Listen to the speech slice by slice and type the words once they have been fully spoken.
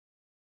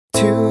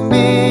2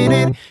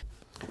 minute.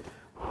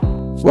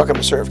 Welcome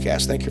to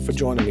Servecast. Thank you for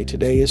joining me.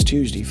 Today is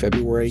Tuesday,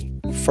 February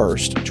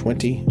 1st,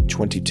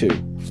 2022.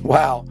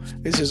 Wow,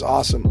 this is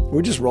awesome.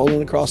 We're just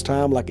rolling across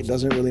time like it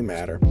doesn't really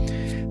matter.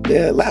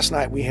 Last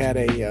night we had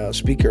a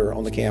speaker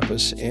on the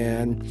campus,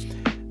 and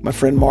my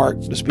friend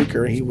Mark, the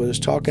speaker, he was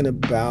talking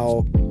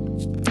about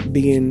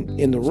being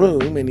in the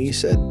room, and he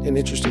said an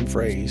interesting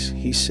phrase.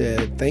 He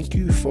said, "Thank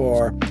you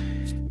for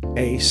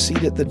a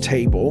seat at the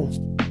table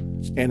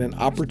and an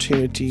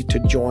opportunity to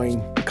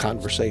join the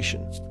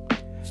conversation."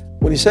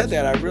 When he said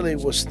that, I really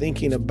was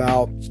thinking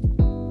about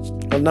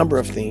a number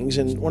of things,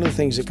 and one of the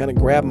things that kind of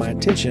grabbed my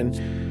attention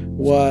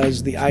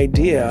was the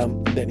idea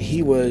that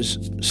he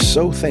was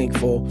so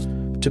thankful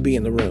to be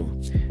in the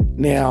room.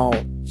 Now,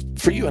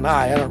 for you and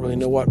I don't really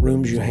know what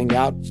rooms you hang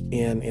out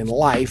in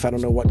life. I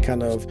don't know what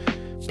kind of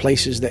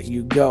places that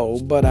you go,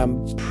 but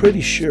I'm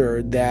pretty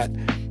sure that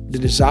the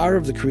desire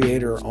of the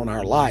Creator on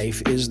our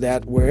life is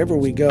that wherever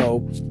we go,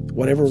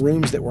 whatever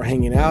rooms that we're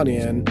hanging out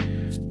in,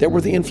 that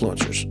we're the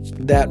influencers.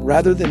 That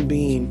rather than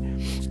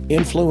being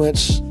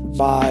influenced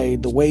by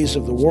the ways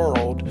of the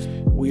world,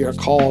 we are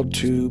called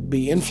to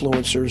be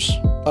influencers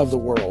of the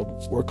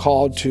world. We're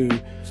called to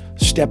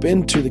step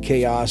into the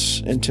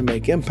chaos and to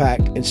make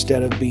impact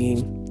instead of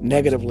being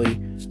negatively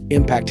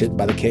impacted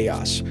by the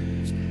chaos.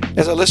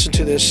 As I listened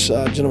to this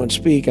gentleman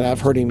speak, and I've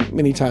heard him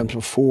many times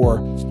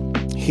before,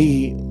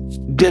 he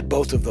did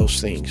both of those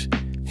things.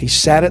 He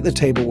sat at the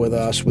table with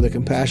us with a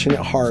compassionate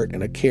heart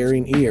and a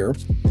caring ear,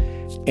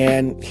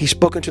 and he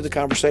spoke into the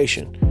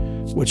conversation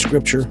with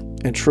scripture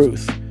and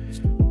truth.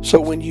 So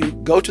when you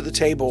go to the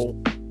table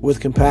with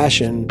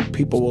compassion,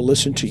 people will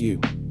listen to you.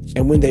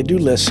 And when they do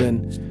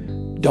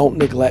listen, don't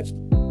neglect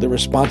the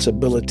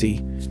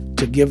responsibility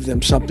to give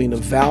them something of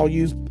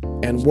value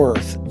and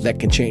worth that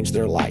can change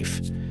their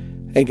life.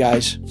 Hey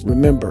guys,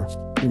 remember,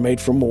 you're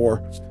made for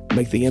more.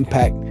 Make the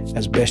impact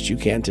as best you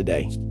can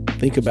today.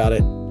 Think about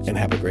it and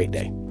have a great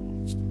day.